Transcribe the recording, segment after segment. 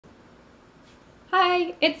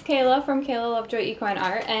Hi, it's Kayla from Kayla Lovejoy Equine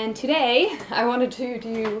Art, and today I wanted to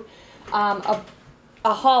do a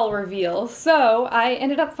haul reveal. So I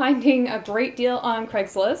ended up finding a great deal on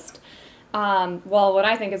Craigslist. Well, what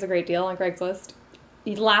I think is a great deal on Craigslist.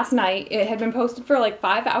 Last night, it had been posted for like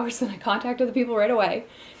 5 hours and I contacted the people right away.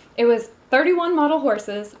 It was 31 model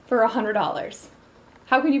horses for $100.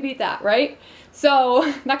 How can you beat that, right?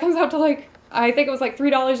 So that comes out to like, I think it was like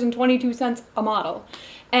 $3.22 a model.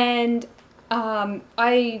 And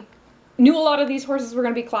I knew a lot of these horses were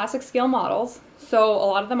going to be classic scale models, so a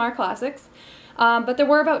lot of them are classics, but there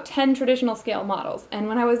were about 10 traditional scale models, and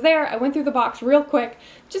when I was there, I went through the box real quick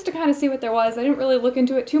just to kind of see what there was. I didn't really look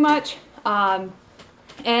into it too much, and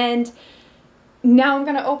now I'm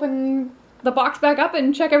going to open the box back up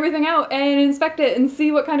and check everything out and inspect it and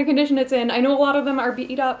see what kind of condition it's in. I know a lot of them are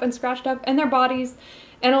beat up and scratched up in their bodies,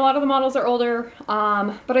 and a lot of the models are older,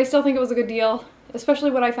 but I still think it was a good deal.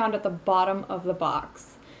 Especially what I found at the bottom of the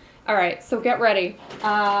box. Alright, so get ready.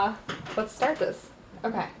 Let's start this.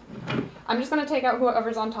 Okay. I'm just going to take out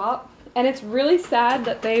whoever's on top. And it's really sad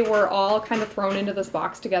that they were all kind of thrown into this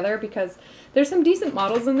box together because there's some decent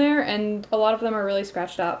models in there and a lot of them are really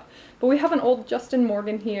scratched up. But we have an old Justin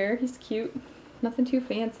Morgan here. He's cute. Nothing too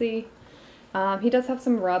fancy. He does have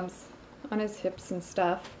some rubs on his hips and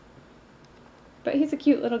stuff. But he's a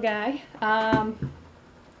cute little guy.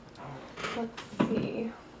 Let's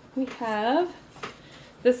see, we have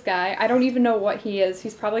this guy. I don't even know what he is.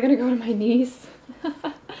 He's probably going to go to my niece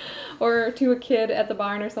or to a kid at the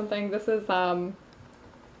barn or something. This is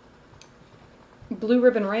Blue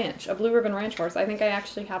Ribbon Ranch, a Blue Ribbon Ranch horse. I think I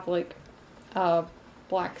actually have like a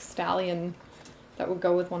black stallion that would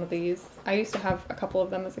go with one of these. I used to have a couple of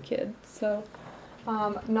them as a kid, so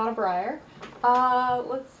not a Breyer.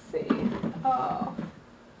 Let's see.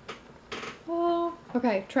 Oh,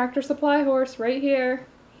 okay, Tractor Supply horse right here.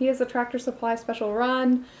 He is a Tractor Supply special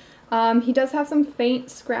run. He does have some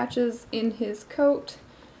faint scratches in his coat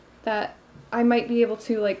that I might be able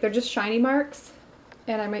to, like, they're just shiny marks,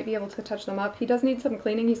 and I might be able to touch them up. He does need some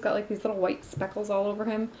cleaning. He's got like these little white speckles all over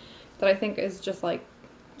him that I think is just like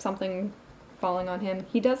something falling on him.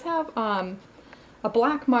 He does have a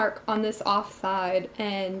black mark on this off side,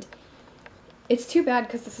 and it's too bad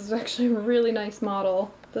because this is actually a really nice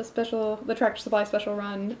model. The Tractor Supply special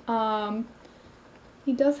run.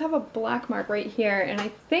 He does have a black mark right here, and I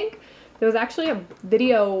think there was actually a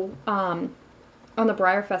video on the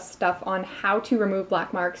Breyer Fest stuff on how to remove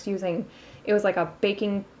black marks using, it was like a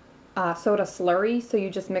baking soda slurry, so you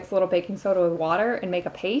just mix a little baking soda with water and make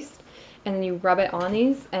a paste, and then you rub it on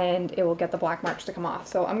these, and it will get the black marks to come off.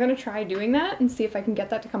 So I'm going to try doing that and see if I can get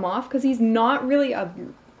that to come off, because he's not really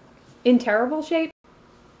in terrible shape.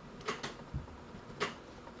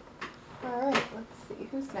 Alright, let's see,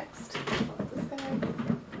 who's next? Oh, this guy.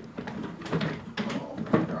 Oh,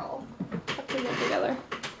 they're all tucked in together.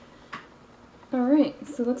 Alright,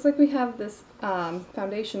 so it looks like we have this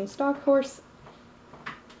foundation stock horse,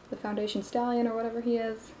 the foundation stallion or whatever he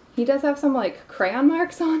is. He does have some like crayon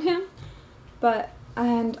marks on him,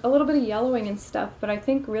 and a little bit of yellowing and stuff, but I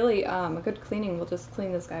think really a good cleaning will just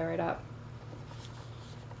clean this guy right up.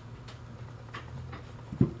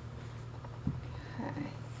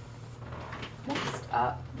 Next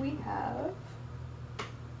up, we have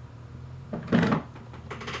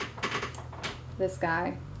this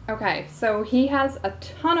guy. Okay, so he has a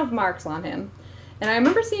ton of marks on him, and I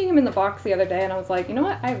remember seeing him in the box the other day, and I was like, you know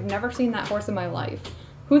what, I've never seen that horse in my life.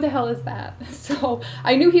 Who the hell is that? So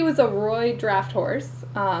I knew he was a Roy draft horse,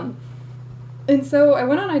 and so I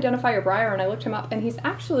went on Identifier Breyer and I looked him up, and he's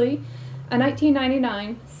actually a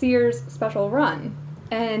 1999 Sears special run.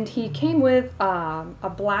 And he came with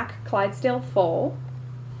a black Clydesdale foal.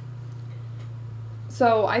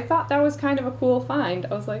 So I thought that was kind of a cool find.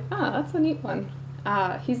 I was like, ah, that's a neat one.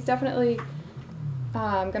 He's definitely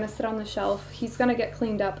going to sit on the shelf. He's going to get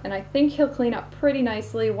cleaned up, and I think he'll clean up pretty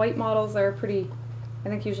nicely. White models are I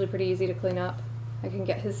think usually pretty easy to clean up. I can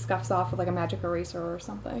get his scuffs off with like a magic eraser or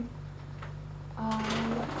something.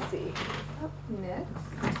 Let's see. Up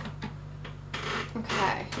next.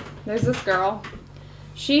 Okay, there's this girl.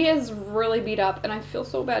 She is really beat up, and I feel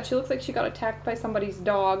so bad. She looks like she got attacked by somebody's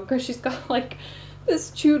dog because she's got like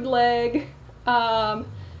this chewed leg, and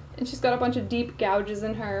she's got a bunch of deep gouges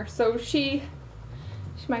in her. So she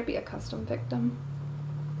might be a custom victim.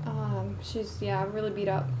 She's, yeah, really beat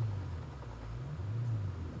up.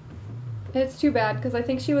 It's too bad because I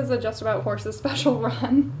think she was a Just About Horses special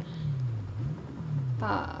run.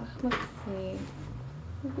 Let's see.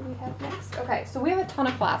 What do we have next? Okay, so we have a ton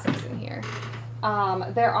of classics in here.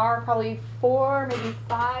 There are probably 4, maybe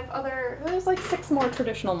 5 other, there's like 6 more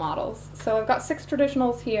traditional models. So I've got 6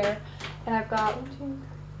 traditionals here, And I've got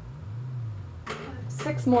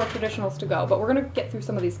 6 more traditionals to go, but we're gonna get through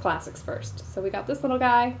some of these classics first. So we got this little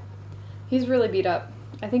guy. He's really beat up.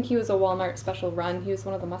 I think he was a Walmart special run. He was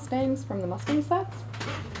one of the Mustangs from the Mustang sets.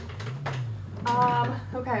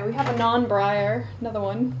 Okay, we have a non-Breyer, another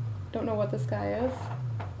one. Don't know what this guy is.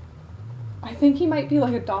 I think he might be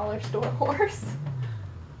like a dollar store horse.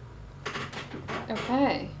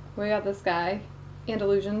 Okay, we got this guy,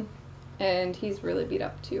 Andalusian, and he's really beat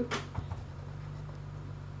up too.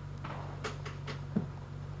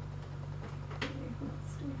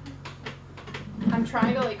 I'm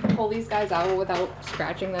trying to like pull these guys out without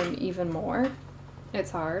scratching them even more.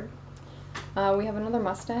 It's hard. We have another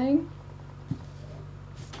Mustang.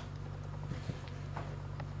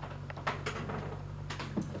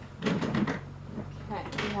 Okay,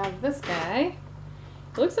 we have this guy.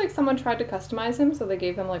 It looks like someone tried to customize him, so they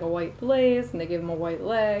gave him like a white blaze and they gave him a white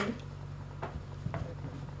leg.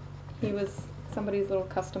 He was somebody's little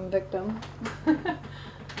custom victim.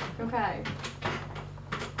 Okay.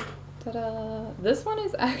 Ta-da! This one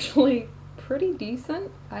is actually pretty decent.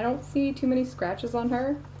 I don't see too many scratches on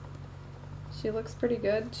her. She looks pretty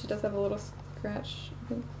good. She does have a little scratch.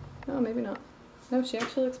 Oh, maybe not. No, she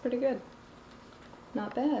actually looks pretty good.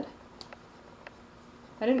 Not bad.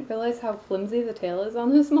 I didn't realize how flimsy the tail is on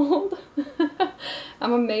this mold.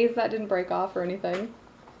 I'm amazed that didn't break off or anything.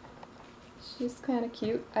 She's kind of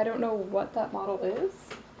cute. I don't know what that model is.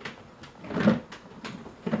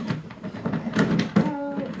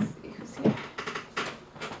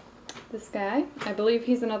 This guy, I believe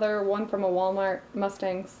he's another one from a Walmart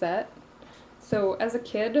Mustang set. So as a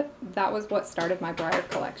kid, that was what started my Breyer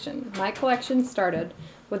collection. My collection started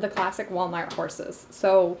with the classic Walmart horses.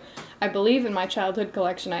 So I believe in my childhood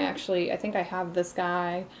collection, I think I have this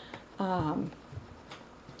guy. And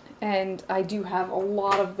I do have a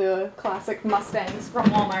lot of the classic Mustangs from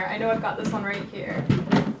Walmart. I know I've got this one right here.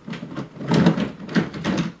 Come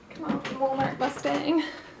on, Walmart Mustang.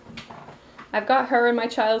 I've got her in my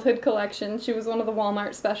childhood collection. She was one of the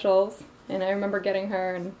Walmart specials, and I remember getting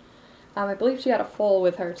her, and I believe she had a foal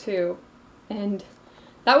with her too. And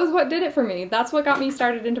that was what did it for me. That's what got me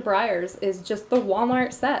started into Breyers, is just the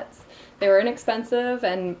Walmart sets. They were inexpensive,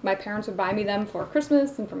 and my parents would buy me them for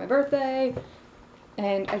Christmas and for my birthday,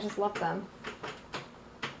 and I just loved them.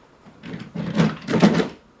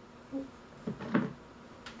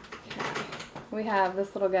 Okay. We have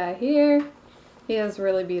this little guy here. He is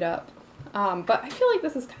really beat up. But I feel like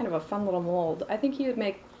this is kind of a fun little mold. I think he would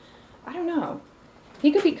make, I don't know,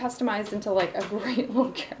 he could be customized into like a great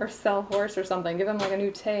little carousel horse or something. Give him like a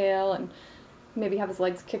new tail and maybe have his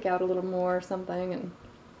legs kick out a little more or something, and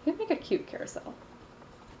he'd make a cute carousel.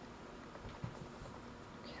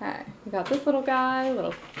 Okay, we got this little guy,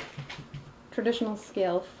 little traditional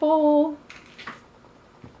scale foal.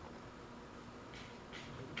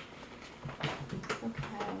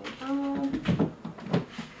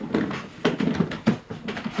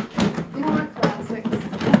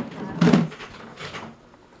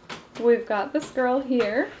 We've got this girl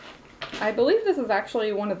here. I believe this is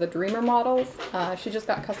actually one of the Dreamer models. She just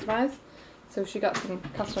got customized, so she got some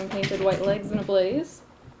custom painted white legs and a blaze.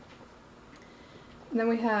 And then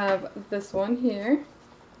we have this one here.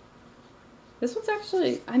 This one's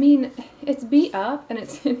actually, I mean, it's beat up and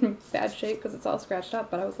it's in bad shape because it's all scratched up,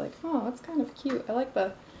 but I was like, oh, that's kind of cute. I like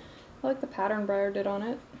the pattern Breyer did on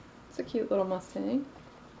it. It's a cute little Mustang.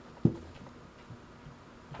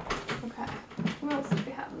 Okay, what else do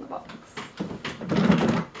we have in the box?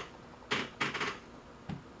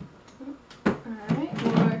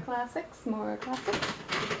 Alright, more classics, more classics.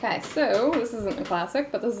 Okay, so this isn't a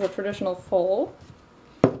classic, but this is a traditional foal.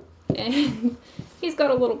 And he's got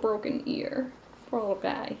a little broken ear. Poor little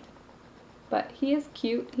guy. But he is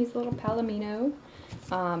cute. He's a little Palomino.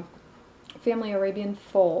 Family Arabian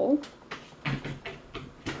foal. And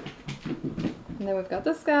then we've got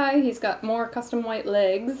this guy. He's got more custom white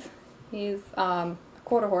legs. He's a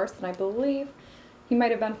quarter horse, and I believe he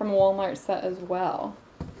might have been from a Walmart set as well.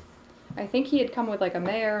 I think he had come with like a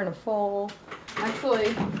mare and a foal.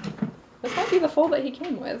 Actually, this might be the foal that he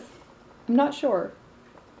came with. I'm not sure.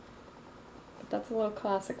 But that's a little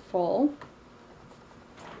classic foal.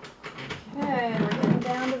 Okay, we're getting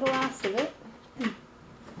down to the last of it.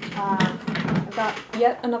 I've got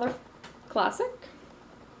yet another classic.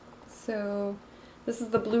 So this is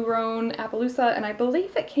the Blue Roan Appaloosa, and I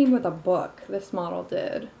believe it came with a book, this model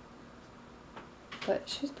did. But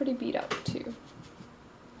she's pretty beat up too.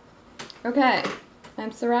 Okay,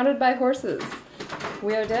 I'm surrounded by horses.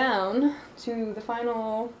 We are down to the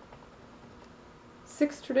final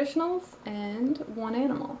 6 traditionals and 1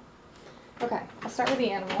 animal. Okay, I'll start with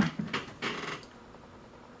the animal.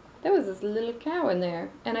 there was this little cow in there.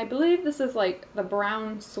 And I believe this is like the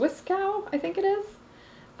brown Swiss cow, I think it is.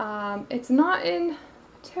 It's not in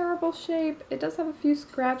terrible shape. It does have a few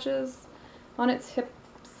scratches on its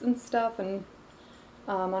hips and stuff, and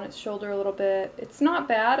on its shoulder a little bit. It's not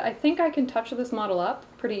bad. I think I can touch this model up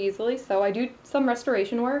pretty easily, so I do some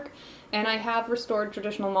restoration work, and I have restored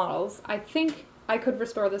traditional models. I think I could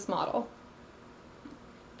restore this model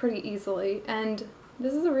pretty easily, and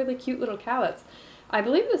this is a really cute little cow. I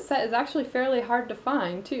believe this set is actually fairly hard to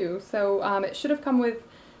find too, so it should have come with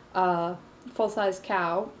a full-size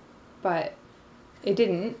cow, but it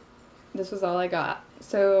didn't. This was all I got,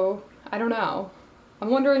 so I don't know. I'm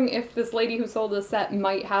wondering if this lady who sold this set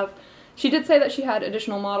might have... She did say that she had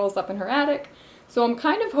additional models up in her attic, so I'm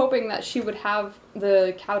kind of hoping that she would have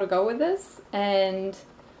the cow to go with this, and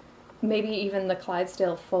maybe even the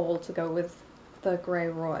Clydesdale foal to go with the Grey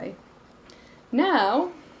Roy.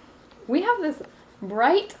 Now, we have this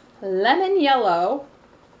bright lemon yellow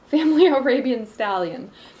family Arabian stallion.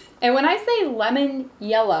 And when I say lemon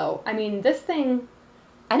yellow, I mean this thing,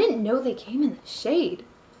 I didn't know they came in the shade.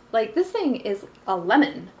 Like, this thing is a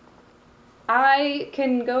lemon. I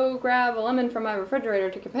can go grab a lemon from my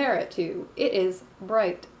refrigerator to compare it to. It is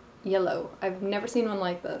bright yellow. I've never seen one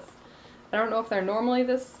like this. I don't know if they're normally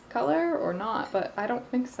this color or not, but I don't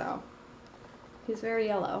think so. He's very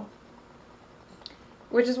yellow.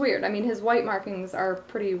 Which is weird. I mean, his white markings are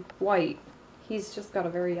pretty white. He's just got a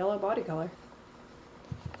very yellow body color.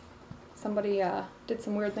 Somebody did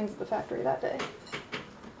some weird things at the factory that day.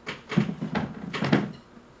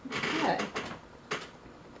 Okay.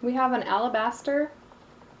 We have an Alabaster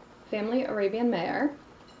family Arabian mare.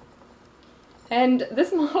 And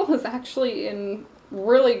this model is actually in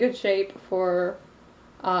really good shape for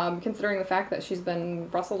considering the fact that she's been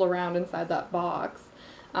rustled around inside that box.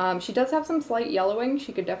 She does have some slight yellowing.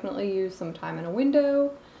 She could definitely use some time in a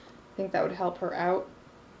window. I think that would help her out.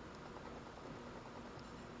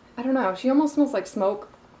 I don't know. She almost smells like smoke.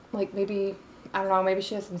 Like maybe, I don't know, maybe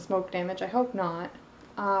she has some smoke damage. I hope not.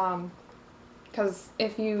 Because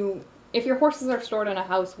if your horses are stored in a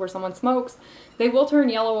house where someone smokes, they will turn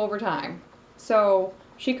yellow over time. So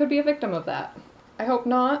she could be a victim of that. I hope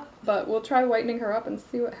not, but we'll try whitening her up and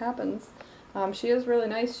see what happens. She is really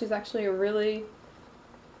nice. She's actually in really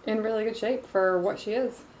good shape for what she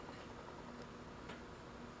is.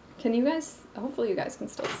 Can you guys, hopefully you guys can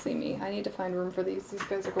still see me. I need to find room for these. These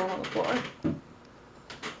guys are going on the floor.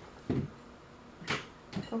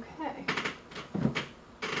 Okay.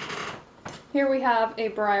 Here we have a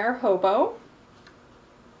Breyer hobo.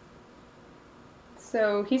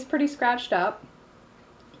 So he's pretty scratched up.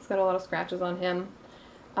 He's got a lot of scratches on him.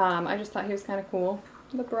 I just thought he was kind of cool.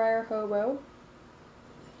 The Breyer hobo.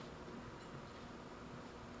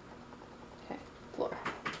 Okay, floor.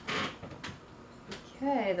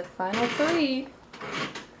 Okay, the final three.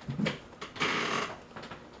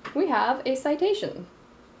 We have a citation.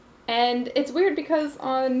 And it's weird because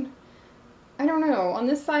I don't know, on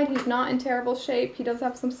this side he's not in terrible shape. He does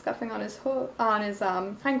have some scuffing on his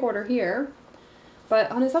hindquarter here. But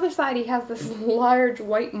on his other side he has this large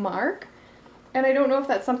white mark. And I don't know if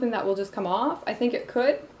that's something that will just come off. I think it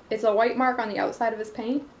could. It's a white mark on the outside of his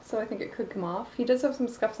paint, so I think it could come off. He does have some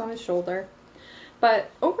scuffs on his shoulder.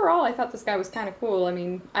 But overall, I thought this guy was kind of cool. I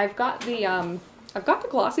mean, I've got the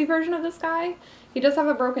glossy version of this guy. He does have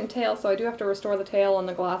a broken tail, so I do have to restore the tail on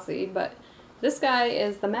the glossy. But this guy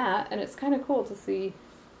is the matte, and it's kind of cool to see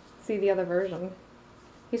the other version.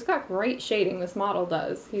 He's got great shading. This model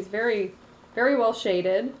does. He's very, very well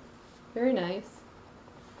shaded. Very nice.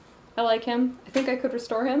 I like him. I think I could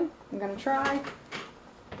restore him. I'm gonna try.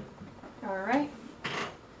 All right.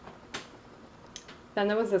 Then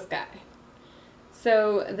there was this guy.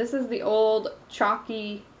 So this is the old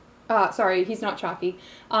chalky, sorry, he's not chalky,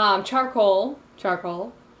 charcoal,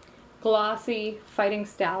 glossy fighting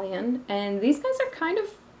stallion. And these guys are kind of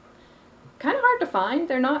hard to find.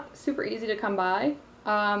 They're not super easy to come by.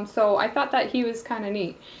 So I thought that he was kind of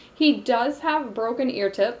neat. He does have broken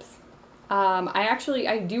ear tips.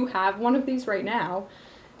 I do have one of these right now,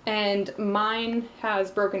 and mine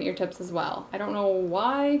has broken ear tips as well. I don't know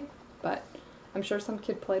why, but I'm sure some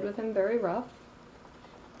kid played with him very rough.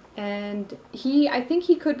 And I think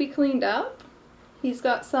he could be cleaned up. He's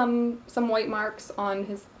got some white marks on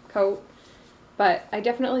his coat, but I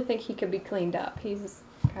definitely think he could be cleaned up. He's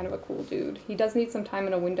kind of a cool dude. He does need some time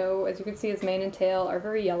in a window. As you can see, his mane and tail are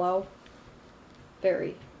very yellow.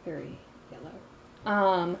 Very, very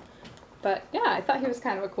yellow. But yeah, I thought he was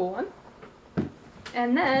kind of a cool one.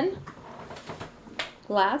 And then,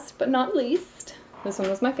 last but not least, this one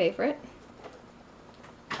was my favorite.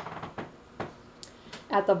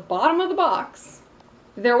 At the bottom of the box,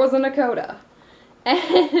 there was a Nakota.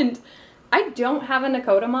 And I don't have a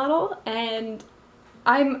Nakota model, and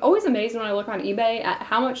I'm always amazed when I look on eBay at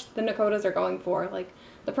how much the Nakotas are going for. Like,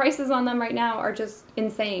 the prices on them right now are just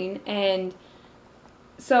insane. And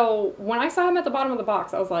so when I saw him at the bottom of the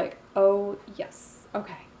box, I was like, oh yes,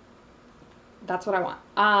 okay, that's what I want.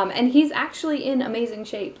 And he's actually in amazing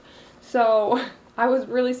shape, so I was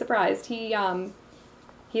really surprised. He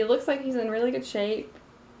looks like he's in really good shape.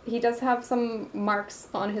 He does have some marks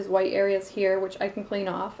on his white areas here, which I can clean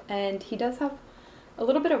off, and he does have a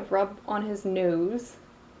little bit of rub on his nose,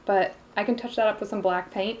 but I can touch that up with some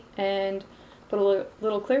black paint and put a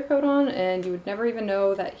little clear coat on, and you would never even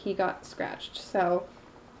know that he got scratched. So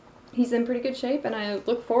he's in pretty good shape, and I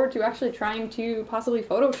look forward to actually trying to possibly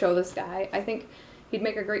photo show this guy. I think he'd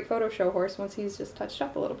make a great photo show horse once he's just touched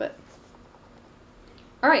up a little bit.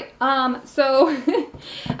 Alright, so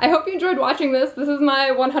I hope you enjoyed watching this. This is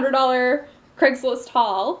my $100 Craigslist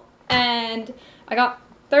haul, and I got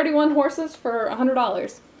 31 horses for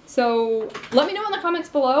 $100. So let me know in the comments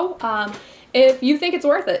below if you think it's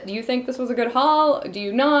worth it. Do you think this was a good haul? Do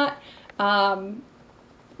you not?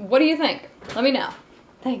 What do you think? Let me know.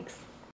 Thanks.